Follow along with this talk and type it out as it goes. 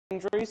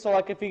injury. So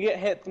like if you get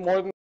hit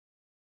more than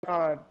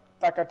on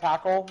like a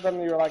tackle, then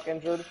you're like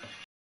injured.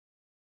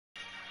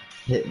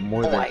 Hit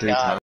more than 3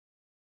 times.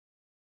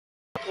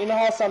 You know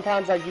how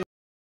sometimes like you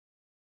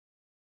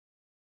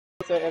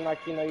it and like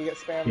you get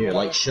spammed. Here,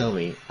 like show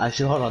me.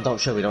 Actually, hold on. Don't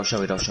show me. Don't show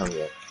me. Don't show me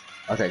yet.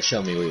 Okay,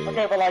 show me what you mean.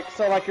 Okay, but like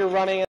so like you're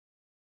running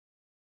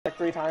like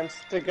 3 times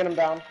to get him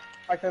down.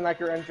 Like then like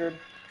you're injured.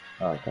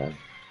 Okay.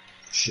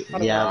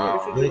 Yeah,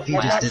 but what if you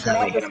just did that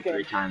like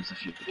 3 times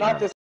if you not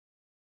this.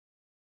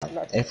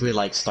 If we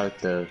like start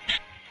the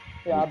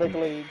big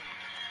league.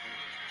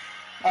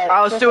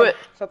 Alright, let's do it.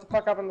 Shut the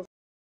fuck up and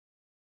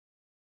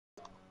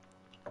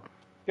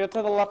get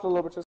to the left a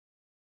little bit. Just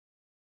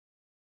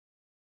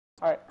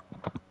alright.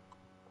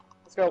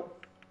 Let's go.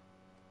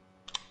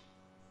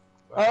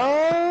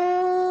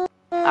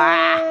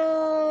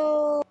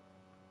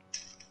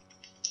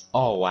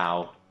 Oh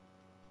wow.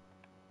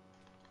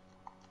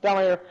 Down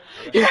here.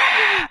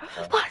 Yeah!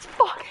 Let's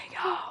fucking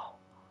go!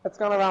 It's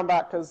gonna round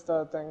back because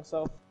the thing,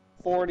 so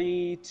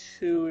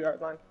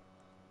 42-yard line.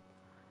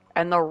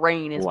 And the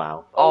rain is...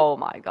 Wow. Oh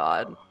my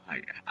god.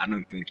 I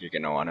don't think you're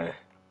gonna wanna...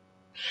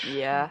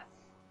 Yeah.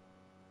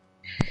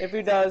 If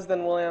he does,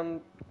 then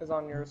William is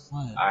on yours.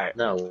 Alright.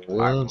 No,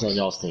 William's on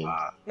y'all's team.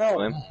 No.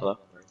 William, hello?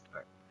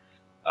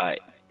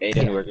 Alright,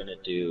 Aiden,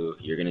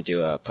 you're gonna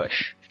do a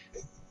push.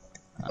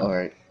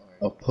 Alright.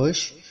 A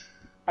push?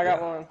 I got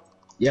William.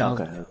 Yeah,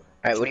 okay. Alright,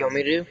 what do you want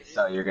me to do?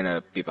 So you're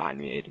gonna be behind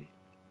me, Aiden.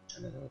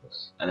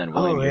 And then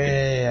William, Oh, you're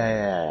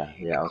gonna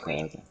yeah,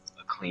 okay.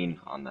 a clean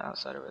on the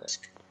outside over there.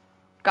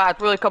 God,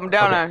 it's really coming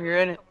down out here,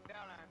 isn't it?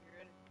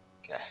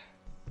 Okay.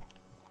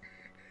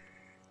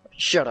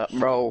 Shut up,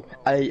 bro.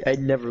 I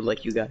never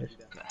like you guys.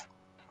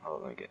 Oh,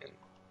 let me get in.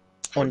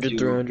 100,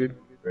 300.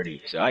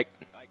 Ready, so I...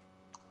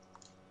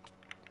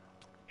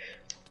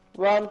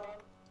 Run.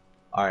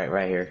 Alright,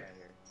 right here.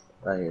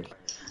 Right here.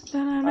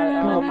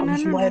 I'm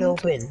just wide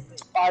open.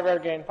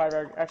 5-yard gain,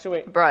 5-yard. Actually,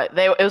 wait. Bro,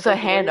 it was a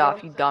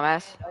handoff, you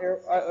dumbass.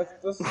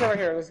 Let's sit right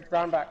here. Let's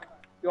round back.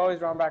 You always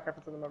round back if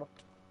it's in the middle.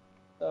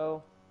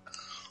 So.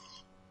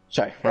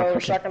 Sorry, wrong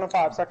person. Second and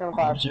 5. Second and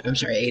 5. I'm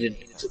sorry,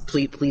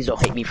 Aiden. Please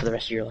don't hate me for the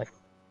rest of your life.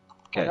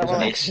 Okay,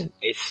 so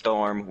Ace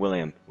Storm,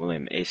 William,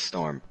 Ace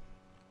Storm.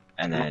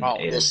 And then Oh,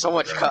 Aiden. there's so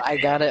much cut. I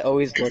gotta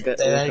always look at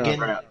Say that again.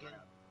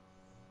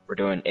 We're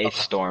doing Ace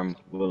Storm,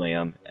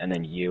 William, and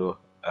then you,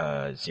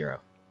 0.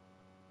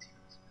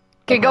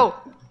 Okay, go!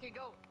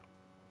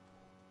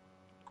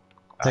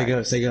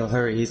 Say go,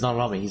 hurry, he's not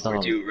on me, he's not on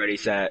me. 2, ready,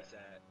 set.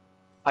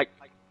 Oh,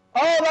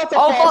 that's a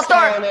False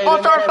start! Aiden. False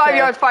start, 5 Okay.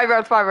 yards, 5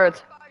 yards, 5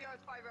 yards.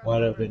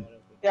 Wide open.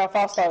 Yeah,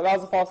 false start. That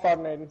was a false start,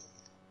 Aiden.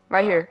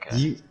 Right here.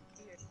 You...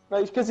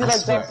 Because he I like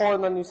swear. jumped forward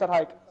and then you said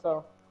hike,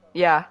 so.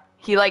 Yeah,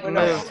 he like Wait,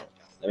 moved.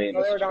 I mean,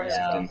 No, they were down here.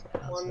 Yeah.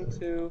 1,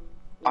 2.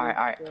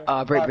 Alright.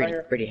 Five right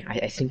here. Brady.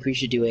 I think we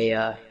should do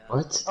a,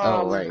 What?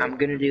 Oh, right. I'm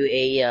gonna do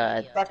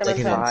a, Second and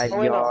 10. 5 Oh,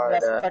 wait, no. yard,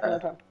 Yes, second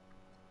and 10.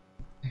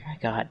 oh my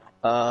god.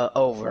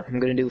 Over. I'm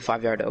gonna do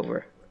 5 yard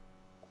over.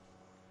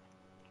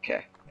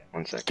 okay,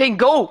 1 second. Okay,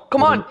 go!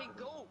 Come on!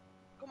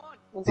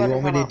 Do you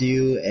want me to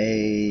do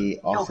a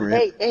offer?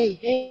 Hey.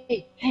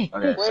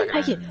 Okay,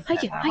 second.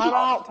 Hike it. Time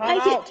out.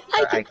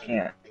 I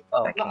can't.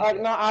 Oh,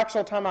 Not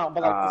actual timeout,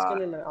 but like, just give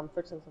me a minute. I'm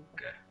fixing something.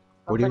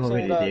 What do you want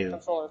me to do?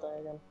 Controller thing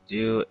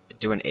again.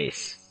 Do an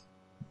ace.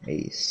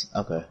 Ace.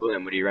 Okay.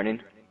 William, what are you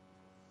running?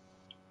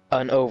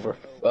 an over.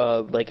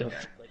 Like a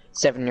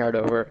 7 yard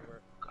over.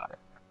 Got it.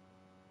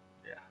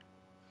 Yeah.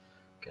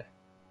 Okay.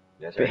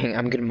 You guys Wait, ready? hang on,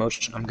 I'm gonna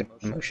motion.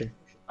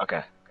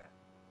 Okay.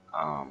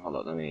 Hold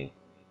on, let me...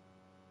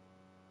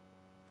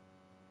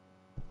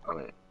 Oh,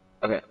 wait.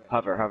 Okay,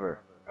 hover.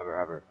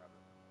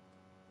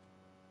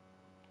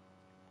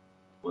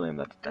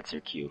 William, that's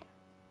your cue.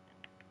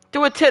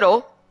 Do a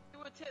tittle.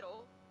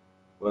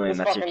 William,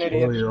 This that's your fucking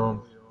cue.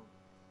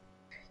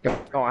 idiot.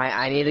 Oh,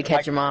 I need to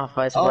catch him off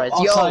by Oh, surprise.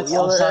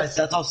 offsides,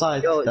 that's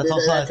offside. Yo, That's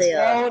that's offside.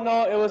 a,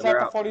 No, it was at You're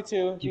the out.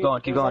 42. Keep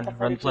going. It was at the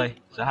Run the 42. play.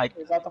 It's a hike.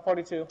 It was at the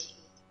 42.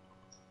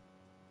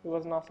 He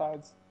wasn't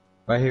offsides.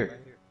 Right here.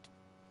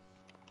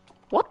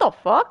 What the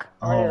fuck?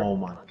 Oh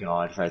my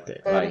god, right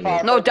there. Right here.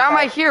 35. No, down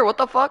right here. What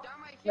the fuck?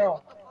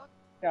 No.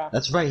 Yeah.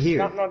 That's right here.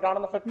 No, down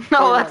on the 50.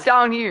 No, that's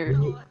down here.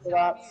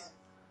 That's...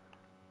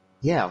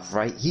 Yeah,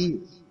 right here.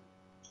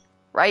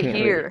 Right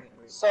here.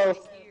 So,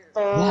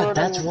 Yeah,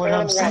 that's and- what third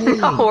I'm and saying.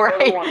 one. No,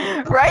 Third and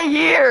one. right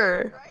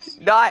here.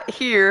 Not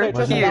here. Hey,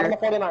 Tristan, down on Here. the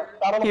 49.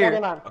 Down on the Here.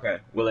 49. Okay,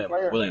 William.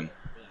 Right here.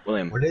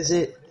 William. What is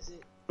it?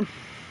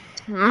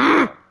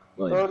 William.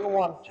 Third and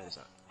 1.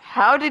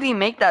 How did he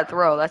make that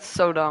throw? That's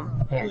so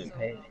dumb. Alright,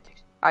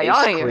 y'all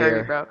It's ain't get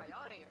clear. hurt, bro.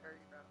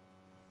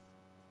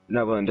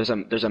 No, William.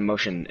 There's a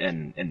motion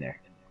in there.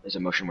 There's a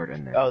motion word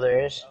in there. Oh,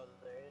 there is?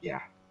 Yeah.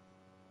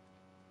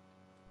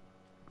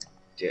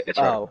 Yeah, it's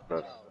Oh.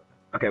 right.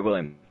 Okay,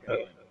 William.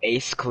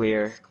 Ace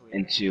clear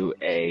into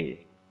a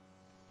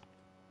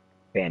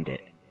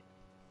bandit.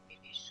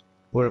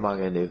 What am I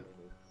gonna do?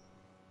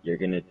 You're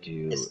gonna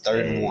do. It's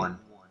third and 1.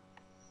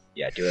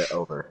 Yeah, do it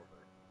over.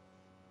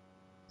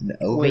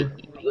 Over?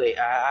 Wait,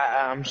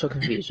 I'm so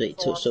confused. Wait,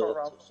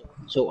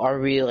 so are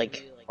we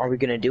like are we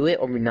gonna do it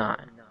or we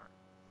not?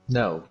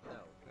 No.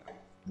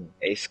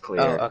 Ace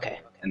clear. Oh, okay.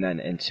 And then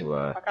into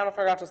I kind of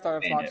forgot to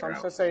start a clock, Bandit so I'm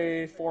route. just gonna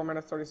say 4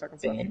 minutes 30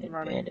 seconds left. Bandit, I'm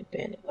running.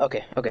 bandit.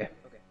 Okay, okay.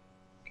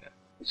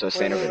 So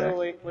stand over there.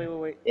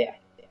 Wait. Yeah.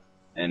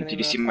 And did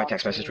you see my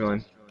text message,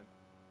 William?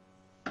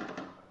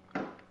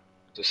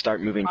 So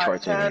start moving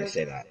Alright, towards me when I 10.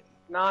 say that.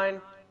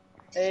 9,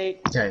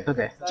 8, Okay.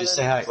 Okay. Just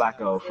say hi.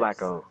 Flacco,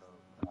 Flacco.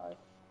 5.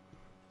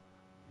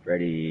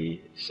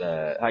 Ready,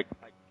 set, hike.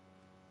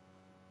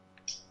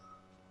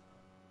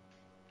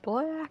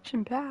 Boy,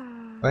 action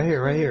pack. Right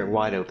here,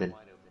 wide open.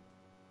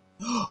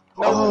 No,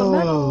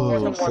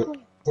 Oh, fourth and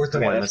one. fourth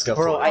and Okay, one. Let's go.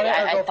 Bro, for it.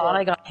 I thought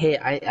I got hit.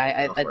 I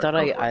Go for it, thought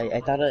go for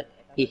I thought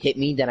he hit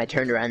me. Then I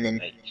turned around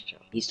and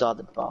he saw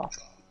the ball.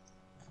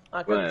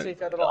 I couldn't see if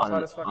you had it all, so I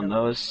On, just on fucking...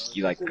 those,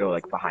 you like go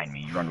like behind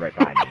me. You run right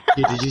behind me.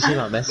 Dude, did you see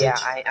my message? Yeah,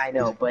 I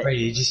know, but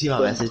Brady, did you see my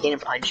when message? he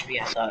didn't punch me,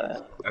 I saw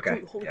that.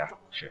 Okay, yeah,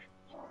 sure.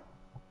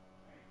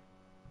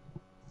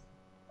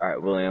 Alright,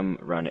 William,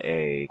 run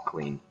a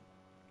clean.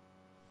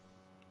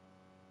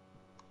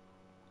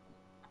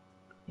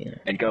 Yeah.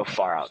 And go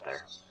far out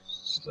there.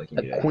 So I can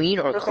do A that. queen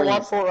or Just a clean?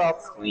 lot 4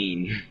 routes.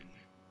 Clean.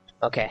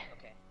 Okay.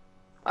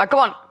 Come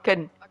on,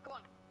 kid.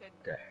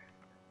 Okay.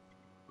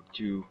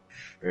 2,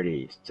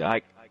 ready,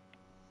 hike.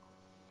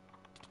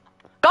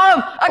 Got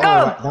him! I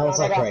got him! That was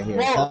like right here.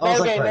 That No was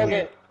like gain, right no here.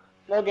 gain.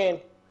 No gain.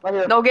 Right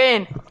here. No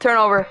gain.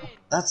 Turnover.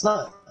 That's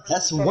not.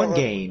 That's one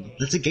gain.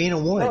 That's a gain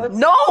of one.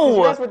 No!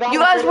 You guys were down You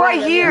the guys third right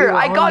line, here! and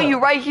I you got were you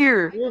on. right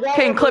here! You guys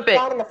Can were clip it.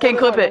 down in the Can third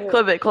clip line, it.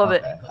 Clip it. Clip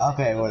it.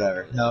 Okay,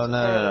 whatever.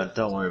 No.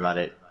 Don't worry about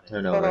it.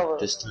 Turnover. Turnover.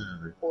 Just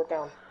turnover. 4th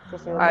down.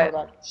 Just in Alright.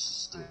 back.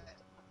 Just do it.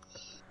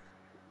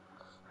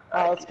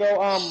 Alright, let's go,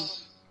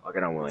 I'll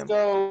get on William. let's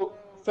go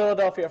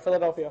Philadelphia.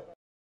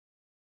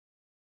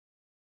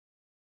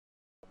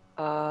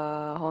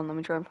 Hold on, let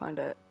me try and find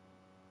it.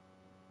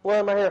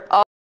 William, right here.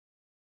 Oh.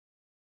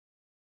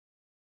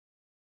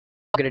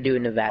 I'm gonna do it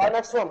in Right Nevada.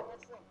 next to him.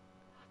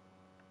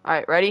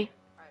 Alright, ready?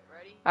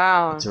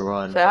 Down. To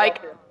run. Say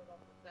hike.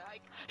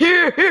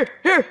 Here!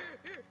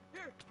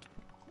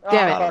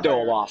 Damn it. Oh,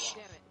 Still lost.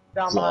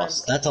 Down behind.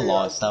 Lost. That's a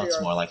loss.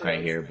 That's more like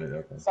right here, but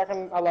okay.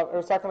 Second, 11. It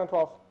was 2nd and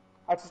 12.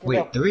 I just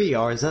Wait, 3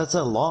 yards? That's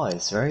a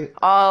loss, right?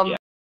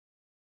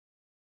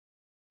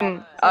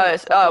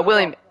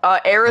 William,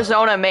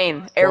 Arizona,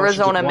 Maine.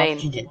 Arizona, Maine.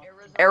 Washington.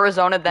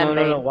 Arizona, then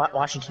No, Maine.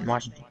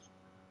 Washington.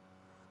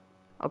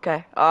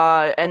 Okay.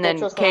 And then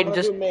Tristan, I'm Caden gonna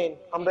just. do Maine.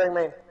 I'm doing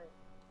Maine.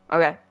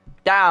 Okay.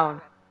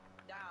 Down.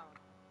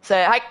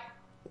 Say hike.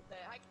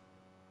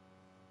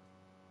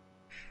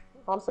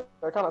 Honestly,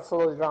 they're kind of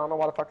slowly down. I don't know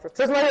why the fuck.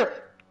 Tristan, right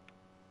here.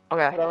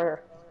 Okay. Right over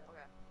here.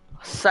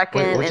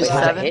 Second Wait, what and just Was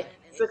that 7. hit?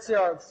 6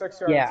 yards.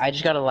 6 yards. Yeah, I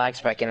just got a lag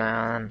spike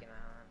and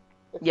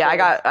 6 Yeah,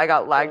 yards. I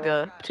got lagged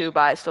too,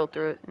 but I still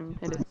threw it and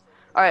hit it.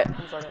 Alright.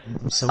 1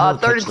 second. Someone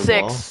Third catch and the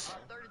ball. 6.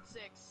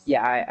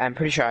 yeah, I'm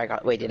pretty sure I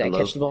got. Wait, did I Hello?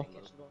 catch the ball?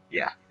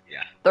 Yeah.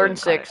 Third and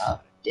 6.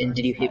 And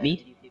did you hit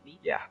me?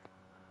 Yeah.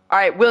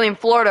 Alright, William,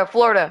 Florida.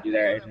 You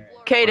there, Aiden?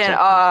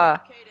 Caden,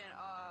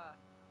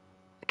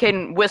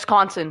 Caden,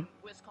 Wisconsin.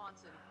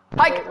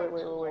 Hike!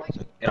 Wait.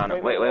 Get on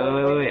him. Wait.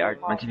 Our,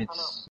 my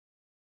teammates.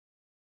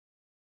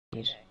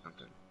 Yes.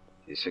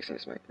 He's fixing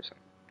his mic or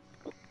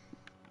something.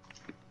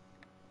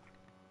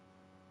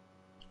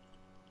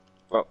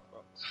 Well,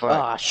 it's fine.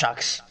 Ah,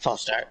 shucks.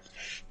 False start.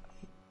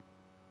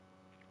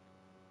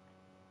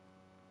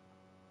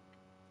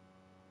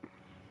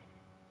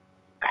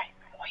 Alright,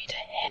 I want you to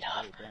head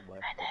off, and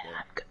then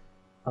I'm good.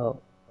 Oh.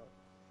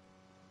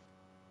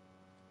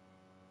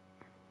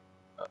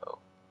 Uh-oh.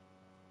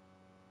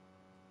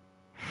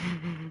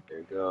 There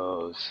it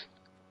goes.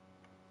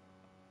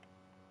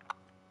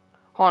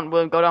 Hold on,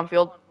 William, go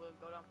downfield.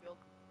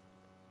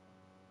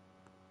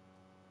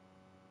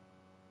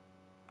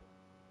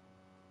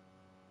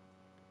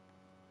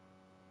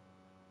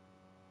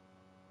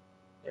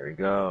 There he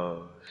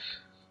goes.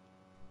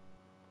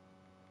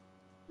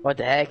 What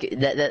the heck?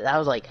 That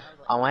was like,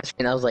 on my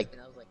screen, that was like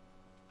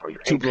Oh, you're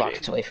 2 in blocks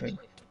creative. away from me.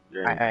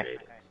 You're in Alright.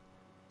 creative.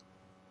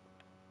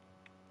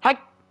 Hike!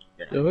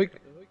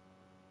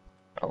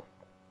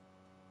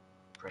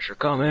 Pressure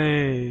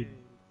coming.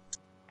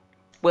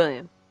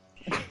 William.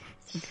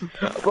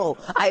 Bro,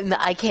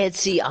 I can't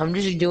see. I'm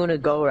just doing a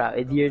go route.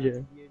 It's your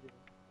turn.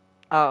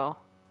 Oh.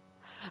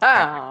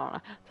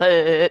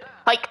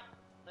 Hike!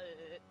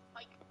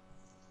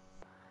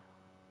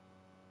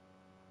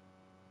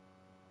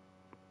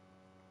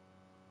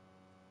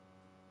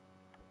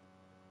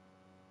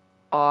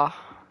 Oh,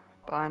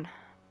 fine.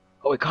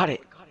 Oh, we caught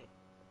it.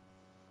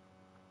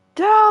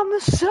 Down the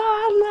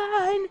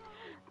sideline,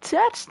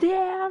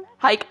 touchdown.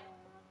 Hike.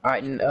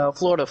 Alright,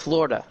 Florida.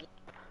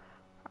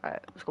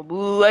 Alright, let's go,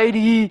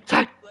 lady.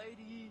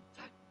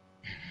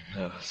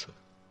 Oh, so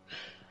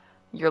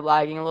You're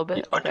lagging a little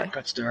he bit. Okay.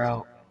 undercuts the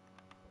route.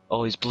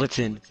 Oh, he's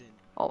blitzing.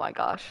 Oh my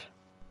gosh.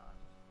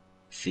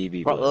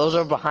 CB Bro, blitz. those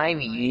are behind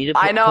me. You need to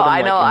put, I put 'em,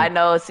 like, I in-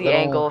 know. It's the little-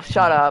 angle.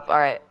 Shut up.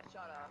 Alright.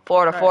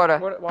 Florida.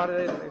 Why did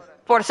they leave?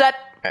 Florida set.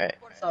 Alright.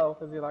 Oh,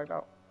 because he lagged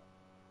out.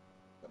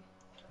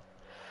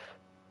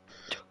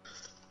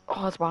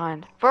 Oh, it's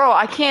behind. Bro,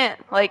 I can't.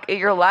 Like,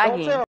 you're Don't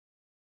lagging. say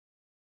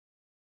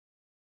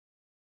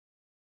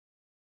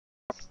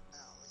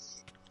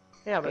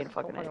yeah, but Okay, don't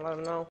fucking fucking let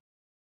him know.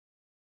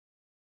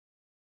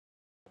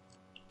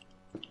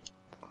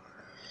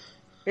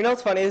 You know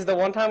what's funny is the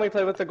one time we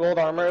played with the gold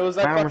armor, it was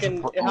like Armor fucking,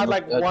 support it had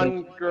like almost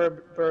one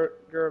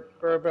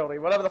durability,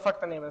 whatever the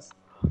fuck the name is.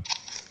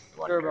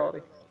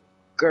 Durability.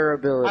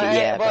 Durability, Hey,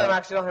 yeah. William, but-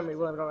 actually, don't hit me.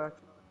 William, don't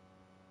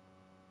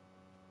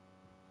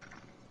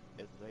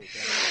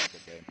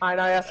I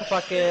know he has to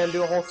fucking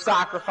do a whole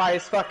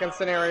sacrifice fucking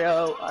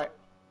scenario. Alright,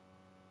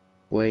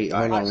 Wait,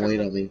 hold on, wait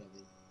on me.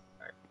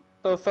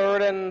 so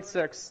 3rd and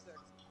 6.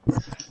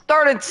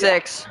 3rd and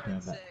 6.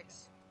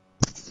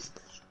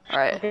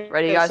 Alright,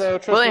 ready, Okay, guys? so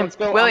Tristan, William, let's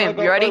go. I'm William, gonna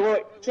go, you ready?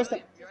 wait,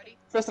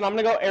 Tristan, I'm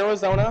gonna go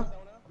Arizona.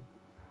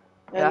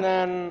 And Yeah.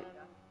 then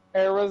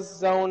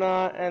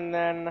Arizona, and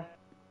then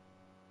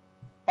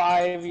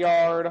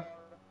 5-yard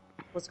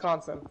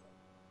Wisconsin.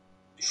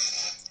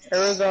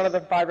 Arizona,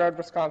 then 5-yard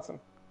Wisconsin.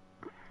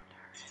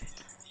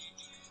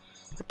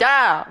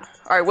 Down.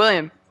 Alright,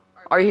 William.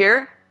 Are you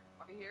here?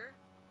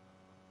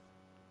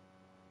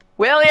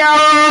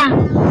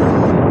 William!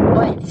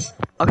 What? What do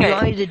Okay, you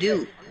want me to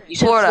do? You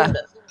said Florida.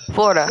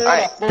 Florida.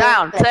 Alright,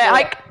 down. Say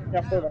hike.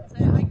 Yeah, Florida.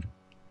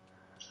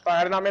 Sorry,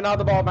 I did not mean to have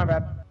the ball, my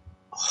bad.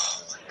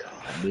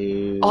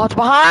 Dude. Oh, it's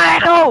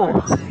behind!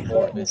 No!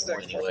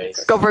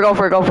 Anyways. Go for it, go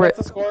for it, go for it. What's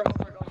the score?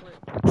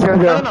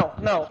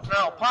 0-0.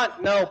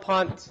 No,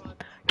 punt.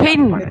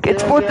 Caden,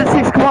 it's 4th and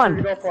 6, come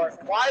on. Go for it.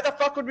 Why the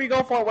fuck would we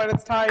go for it when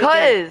it's tied?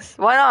 Cuz,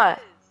 why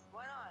not?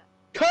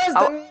 Cause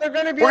then they're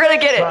gonna be. We're gonna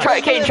get it.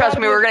 Caden, trust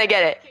me, we're gonna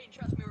get it.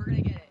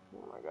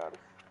 Oh my god.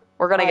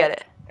 We're gonna get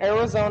it.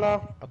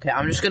 Arizona. Okay,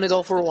 I'm just gonna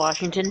go for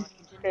Washington.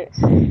 Okay.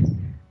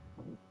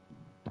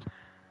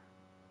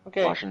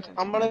 Okay. Washington's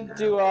I'm gonna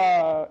do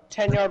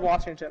 10-yard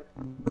Washington.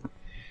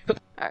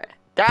 Alright.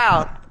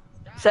 Down.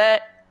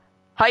 Set.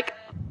 Hike.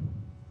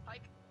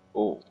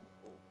 Oh,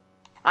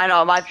 I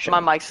know, my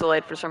mic's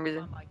delayed for some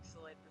reason.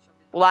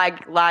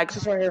 Lag.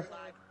 Just right here.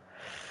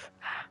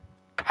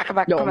 Come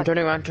back, Yo, come I'm back.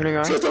 turning around.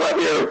 Just right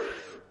here.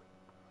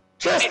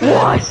 Just.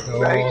 What?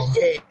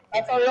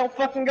 That's why we don't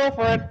fucking go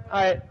for it.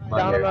 Alright,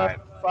 down to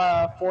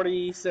the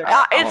 46.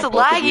 It's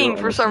lagging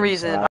for some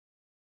reason.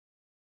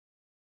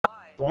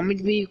 Want me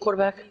to be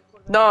quarterback?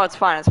 No, it's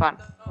fine, it's fine.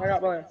 I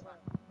got William.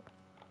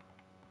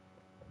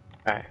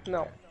 Alright.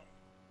 No.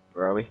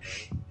 where are we?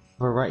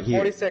 We're right here.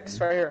 46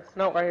 right here.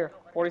 No, right here.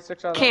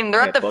 46 out of Caden,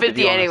 they're at the both of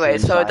 50 you on the anyway,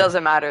 same so it side.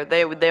 doesn't matter.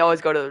 They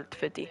always go to the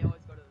 50.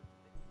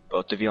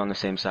 Both of you on the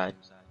same side?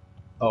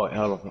 Oh, wait,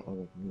 hold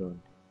on, I'm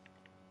going.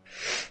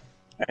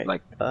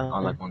 Like,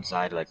 on like one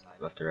side, like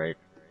left or right?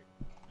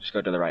 Just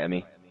go to the right of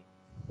me.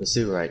 Let's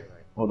do it right.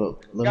 Hold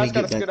up, let Guys me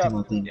gotta get back scoot to up.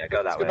 my thing. Yeah,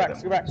 go that Scoot way.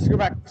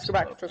 back, scoot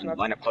back. Tristan,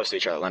 Line up close to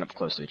each other, line up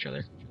close to each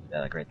other.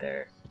 Yeah, like right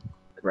there.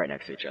 Like right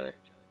next to each other.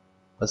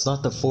 That's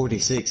not the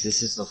 46,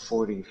 this is the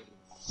 44.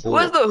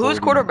 Who's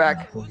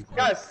quarterback?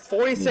 Guys,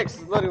 46 is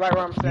literally right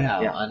where I'm standing.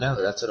 Yeah, Yeah. I know,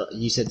 that's what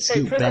you said, Hey,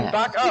 scoot Tristan,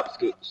 back. back up.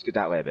 Scoot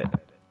that way a bit.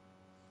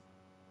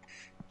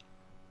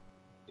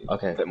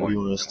 Okay, Bit what more, do you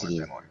want us to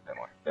do?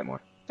 bit more.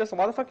 Justin,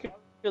 why the fuck you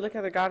looking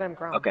at the goddamn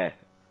ground? Okay.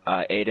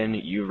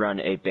 Aiden, you run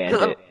a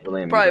bandit.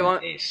 William, Probably you run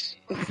won't. ace.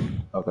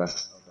 Okay.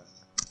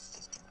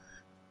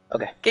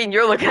 Caden,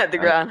 you're looking at the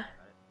ground.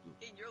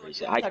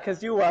 Yeah,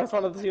 because you were. I just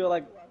wanted to see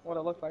what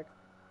it looked like.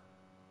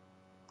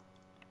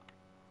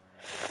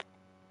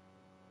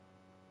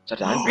 Is that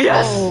time?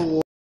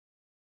 Yes!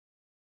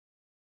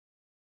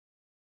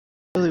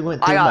 Really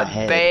went I through got my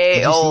head. Did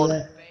you see bailed.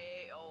 that?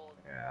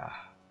 Yeah.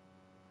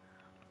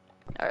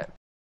 Alright.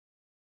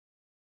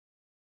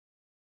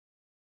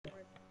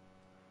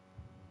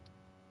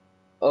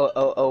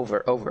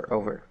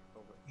 Over.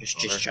 Just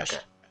Okay.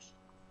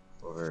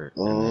 Over.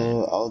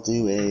 I'll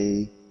do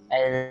a...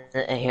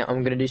 And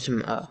I'm gonna do some,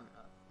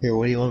 Here,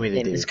 what do you want me to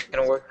and do? it's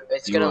gonna work,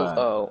 it's You,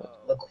 gonna,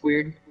 look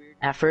weird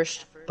at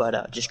first,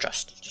 but, just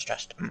trust.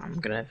 I'm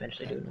gonna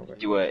eventually do it over.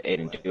 Do it,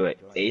 Aiden. Do it.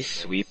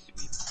 Ace sweep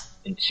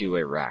into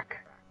a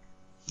rack.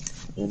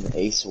 An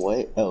ace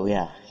what? Oh,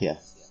 yeah.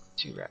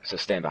 2 racks. So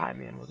stand behind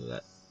me and we'll do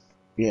that.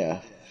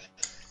 Yeah.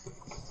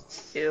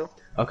 Ew.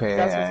 Okay,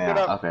 Guys, let's get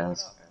up.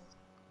 okay.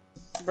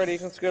 Brady, you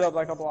can scoot up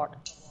like a block.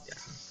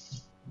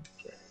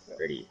 Okay.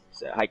 Ready.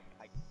 Set. Hike.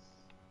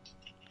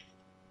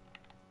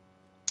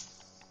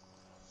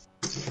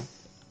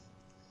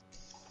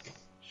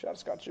 Shit, I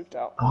just got juked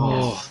out.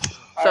 Oh, What's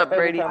up, Alright,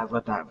 Brady? I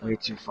let that way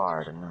too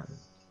far. I not.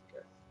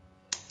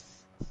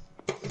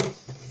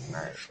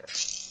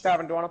 Alright.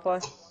 Gavin, do you want to play?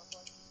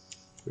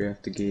 we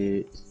have to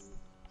get...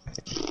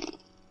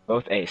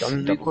 Both ace. I'm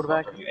gonna do Double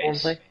quarterback, both of you one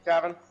ace. play.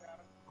 Gavin?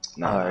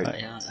 No, Alright.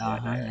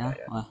 Yeah.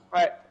 Well,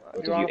 Alright,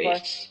 Both you of want you to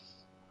play? ace.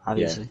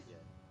 obviously.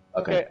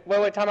 Okay.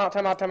 Wait, time out.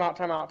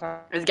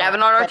 Is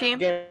Gavin on our team?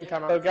 Game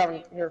time out. So,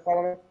 Gavin, here,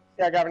 follow me.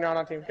 Yeah, Gavin, you're on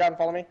our team. Gavin,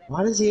 follow me.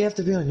 Why does he have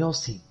to be on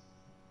y'all's team?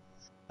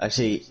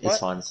 Actually, it's What?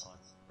 fine. It's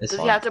Does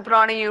fine. he have to put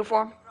on a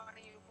uniform?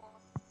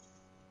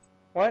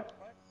 What?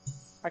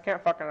 I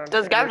can't fucking understand.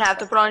 Does Gavin have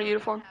to put on a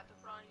uniform?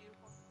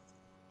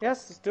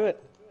 Yes, let's do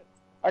it.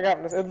 I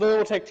got this. It literally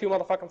will take 2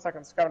 motherfucking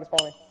seconds. Gavin, just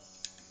follow me.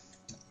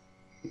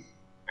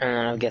 And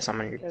then I guess I'm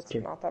gonna It's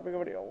do. not that big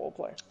of a deal. We'll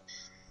play.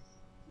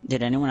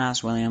 Did anyone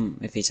ask William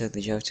if he took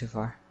the joke too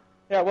far?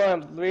 Yeah,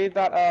 William, leave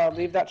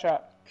that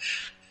chat.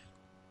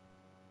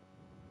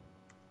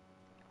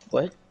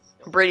 What?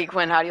 Brady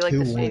Quinn, how do you like Who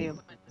the won?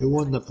 stadium? Who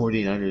won the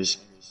 49ers?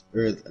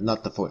 Or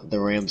not the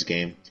Rams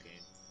game?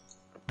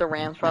 The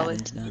Rams, probably.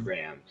 Madden's done.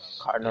 Rams.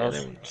 Cardinals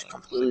Yeah, just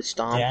completely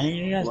stomped. Did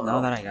any of you guys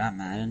know that I got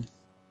Madden?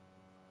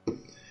 Oh,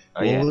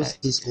 What yeah. was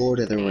the score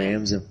to the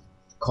Rams and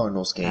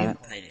Cardinals I game?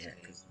 haven't played it yet.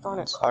 Darn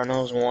it.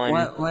 Cardinals won.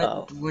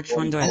 Which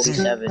one do I say?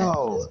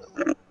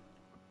 47.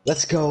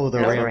 Let's go.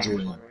 The No, Rams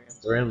Rams. won.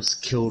 The Rams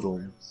killed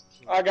them.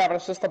 I got it.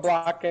 It's just the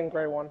black and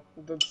gray one.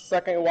 The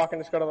second you walk in,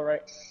 just go to the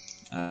right.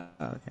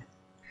 Okay.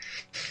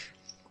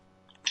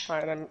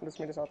 Alright, then just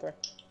meet us out there.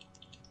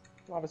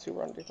 Obviously,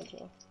 we're on defense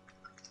now.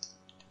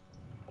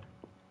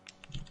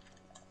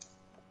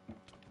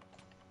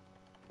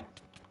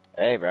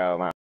 Hey, bro.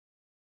 Man.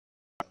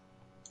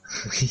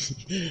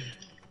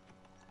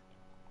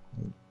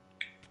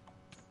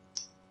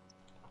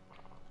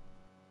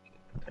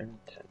 I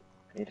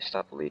need to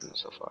stop leading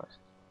so fast.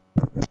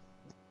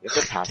 You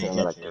have to pass them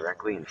like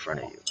directly in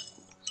front of you.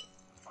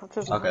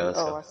 Okay, let's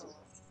go. I see.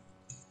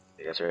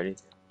 You guys ready?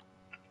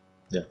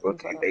 Yeah. Go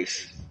to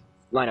base.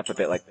 Line up a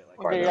bit like.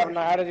 Okay, yeah,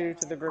 I added you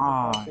to the group.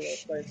 Aw,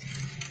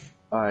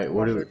 Alright,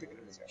 what do we...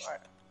 Alright.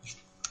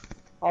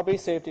 I'll be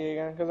safety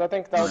again, because I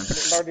think that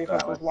was, our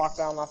defense was locked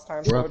down last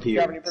time. We're up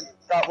here. Gavin, you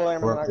got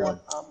William, We're and I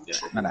up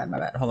got, My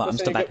bad. Hold on, I'm Tristan,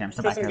 still back get- here. I'm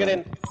still back Tristan, here.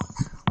 get in.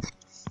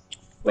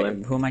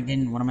 Wait, who am I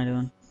getting? What am I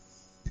doing?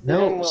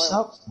 No,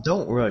 stop.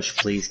 Don't rush,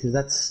 please, because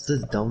that's the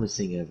dumbest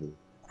thing ever.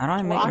 How do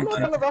I make I'm my not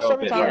team? gonna rush Go a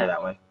every bit further time.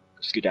 that way.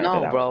 Scoot down a bit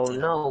No, that bro, way.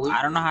 no.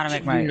 I don't know how to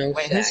make my. You know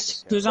Wait,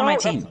 facts. who's on my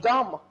team? That's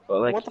dumb. But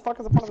like, What the fuck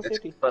is the point of the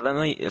safety? but then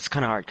like, it's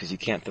kind of hard because you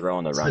can't throw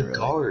on the It's run. a Really.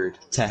 guard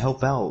to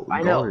help out.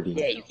 I know. Guarding.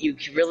 Yeah, you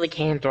really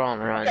can throw on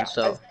the run, Yeah,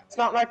 so. it's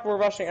not like we're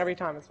rushing every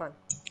time. It's fine.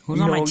 Who's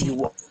on my No, team?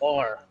 you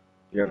are.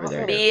 You're over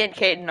there. Me and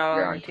Caden are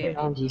You're on on the team.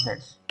 On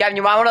defense. Gavin,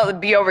 you might want to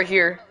be over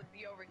here.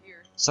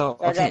 So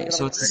I got okay, it,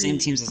 so it's the same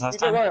teams as You last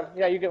get time. William.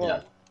 Yeah, you get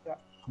William.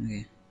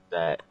 Okay.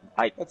 That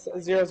I. It's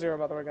 0-0,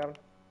 by the way, Gavin.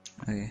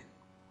 Okay.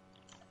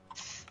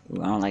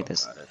 Ooh, I don't like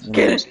this.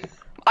 Caden,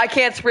 I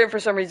can't sprint for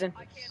some reason.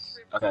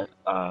 Okay.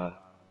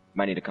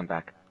 Might need to come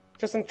back.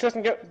 Tristan,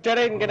 get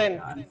in, get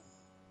in.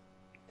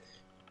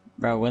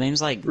 Bro,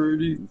 William's like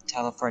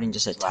teleporting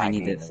just a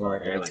tiny bit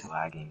forward. You're like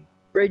lagging.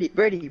 Brady.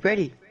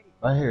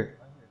 Right here.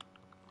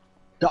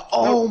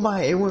 Oh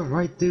my, it went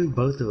right through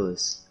both of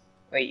us.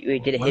 Wait,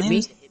 did it hit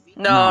me?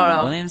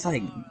 No. William's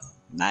like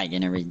not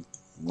gonna read.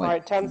 What?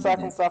 Alright, 10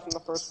 seconds left in the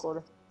first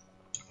quarter.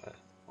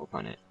 We'll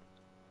punt it.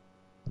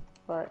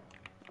 Alright.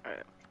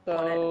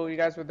 So, you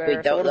guys were there.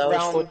 Wait, so that was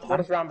round, full what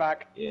is round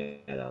back? Yeah,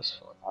 that was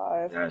fun.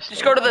 5, That was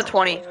Just fun. go to the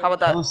 20. How about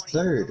That that? was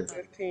third.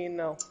 15,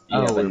 no. Yeah,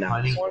 Oh, but we're now-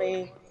 punting?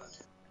 20,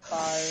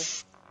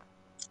 5,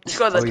 Just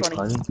go to Oh, the he's 20.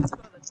 punting?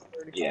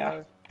 35,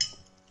 Yeah.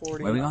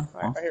 40. Where we going?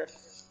 Alright, right here.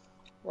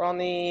 We're on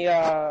the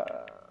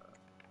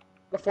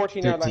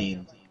 14-yard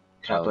line. 15.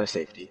 Can I play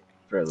safety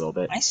for a little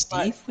bit? Hi,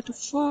 Steve. What the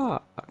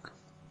fuck?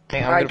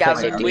 Okay, Alright,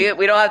 Gavin, we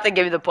don't have to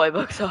give you the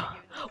playbook, so.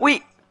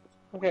 Wait!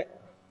 Okay.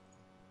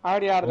 I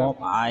already added Well,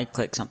 him. I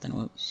clicked something.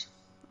 Whoops.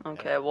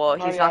 Okay, well,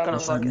 he's not gonna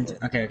fucking.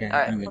 Okay.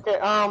 Alright. I'm good.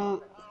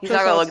 Okay, He's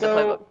not gonna look at the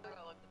Tristan,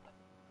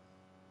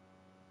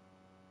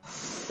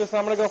 playbook. Tristan,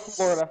 I'm gonna go for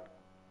Florida.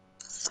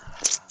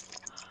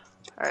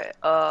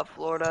 Alright,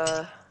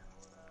 Florida.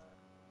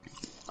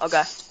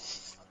 Okay.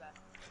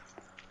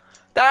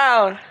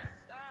 Down!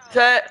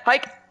 Set!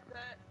 Hike!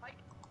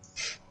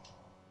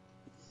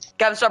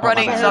 Gavin, stop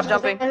running, my bad. stop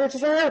jumping. Right here,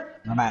 Tristan, right here.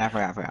 My bad,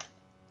 I forgot.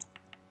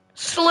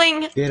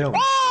 Sling! Get him.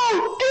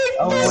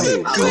 Oh, wait,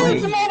 it's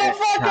wait.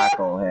 motherfucker!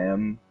 Tackle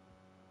him.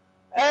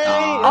 Hey!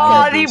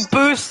 Oh, okay. he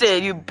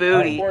boosted, you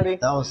booty. 40.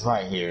 That was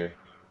right here.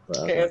 But,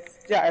 Okay,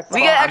 it's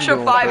We get extra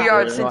doing 5 that.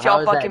 yards since How y'all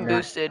is that fucking not-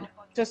 boosted.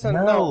 Just No.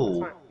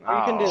 no. It's fine.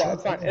 You can do that.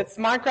 It's fine. It's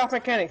Minecraft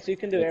mechanics. You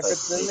can do it. If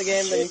it's in the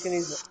game, then you can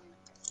use it.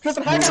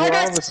 Tristan, hike We're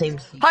all it! the same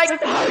team. Hike!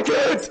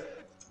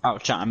 Oh,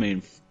 shot. I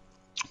mean,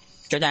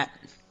 get that.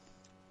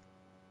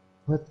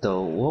 what the?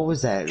 What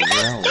was that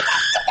route?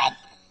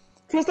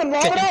 Tristan,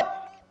 roll it up!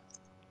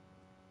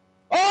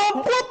 Oh,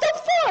 what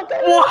the fuck?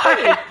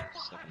 What?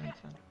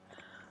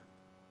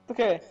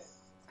 Okay,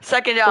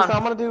 Second Tristan, down.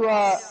 I'm gonna do,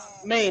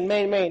 main.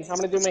 I'm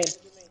gonna do main.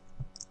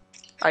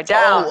 Alright,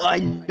 down. Oh, I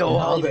know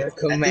how their At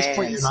this point, you're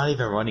commands. not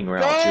even running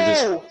routes. You're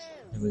just Go!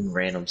 doing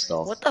random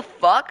stuff. What the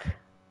fuck?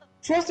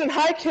 Tristan,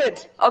 hike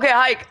it! Okay,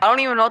 hike. I don't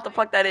even know what the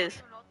fuck that is.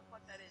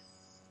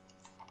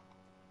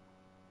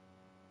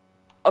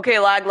 Okay,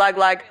 lag.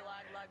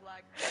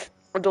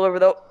 We'll deliver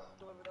though.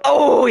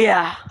 Oh,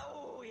 yeah.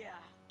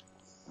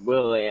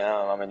 William,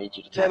 I'm gonna need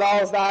you to Yeah,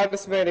 tackle. I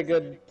just made a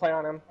good play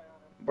on him.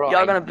 Bro,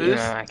 Y'all gonna you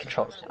boost? know my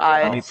controls.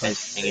 Alright. Let me play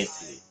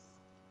safety.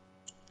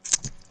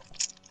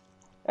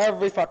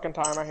 Every fucking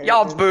time I hear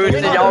Y'all it, dude.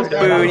 boosted, You're y'all not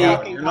booty.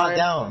 down. You're not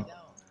down.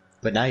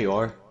 But now you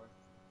are.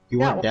 You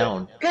Yeah, weren't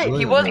down. okay, he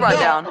William was hit brought you.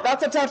 down.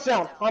 That's a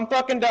touchdown. I'm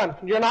fucking done.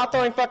 You're not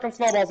throwing fucking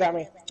snowballs at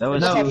me. That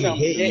was No, touchdown.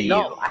 he hit you.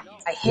 No,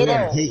 I hit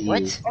William him. hit you.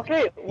 What?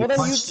 Okay, well then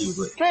punched you,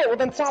 but- Okay, well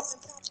then stop.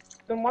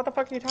 Then what the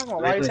fuck are you talking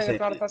about? Why are you saying it's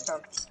not a touchdown?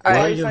 All Why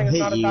right. are you saying it's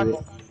not a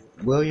tackle?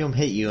 William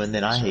hit you, and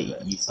then I hit you.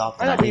 You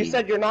stopped I and know, I but hit you you.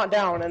 said you're not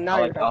down, and now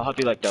you're I'll down. help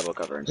you like double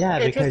cover and Yeah,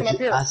 Okay, because Tristan,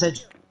 up here. I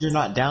said you're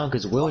not down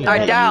because William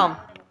Alright, hit down. you.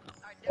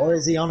 Or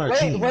is he on our Wait,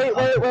 team? wait,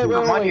 wait, wait, wait,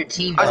 I'm on wait. your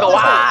team. Let's bro. go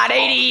wide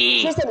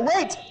 80. Tristan,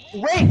 wait!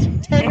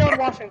 Hang on,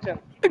 Washington.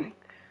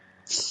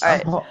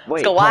 Alright, Wait,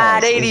 let's go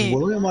wide pause. 80. Is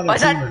William on our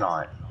What's team that? or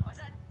not?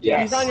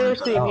 Yeah. He's on your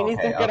team. He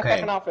needs to Okay, get a okay.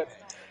 fucking outfit.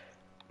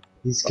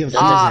 He's giving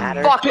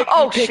Fuck.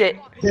 Oh shit.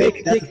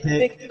 pick. That's a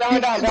pick.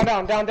 Down.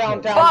 Fuck, down,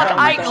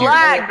 I down.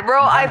 lagged,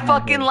 bro. I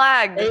fucking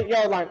lagged.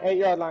 8-yard line,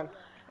 8-yard line.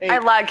 I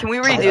lagged. Can we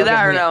redo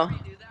that or no?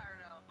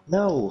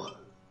 No.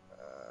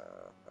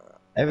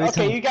 Every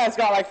Okay, time. you guys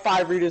got like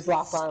 5 redos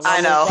last time.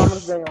 I know. I'm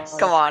just being honest.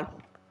 Come on.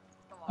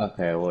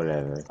 Okay,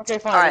 whatever. Okay,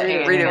 fine.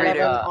 Alright, redo.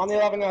 redo. On the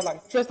 11-yard line.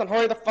 Tristan,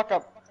 hurry the fuck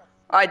up.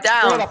 Alright,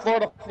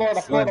 Florida.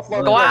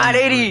 down. Go wide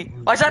 80.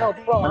 Watch No,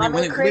 that. bro, I'm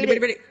William,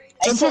 creating- wait.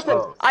 And Tristan,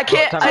 I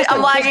can't.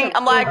 I'm lagging.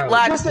 I'm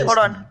lag. Tristan. Hold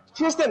on.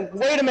 Tristan,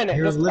 wait a minute.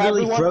 You're Just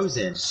literally everyone-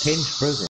 frozen. Caden's frozen.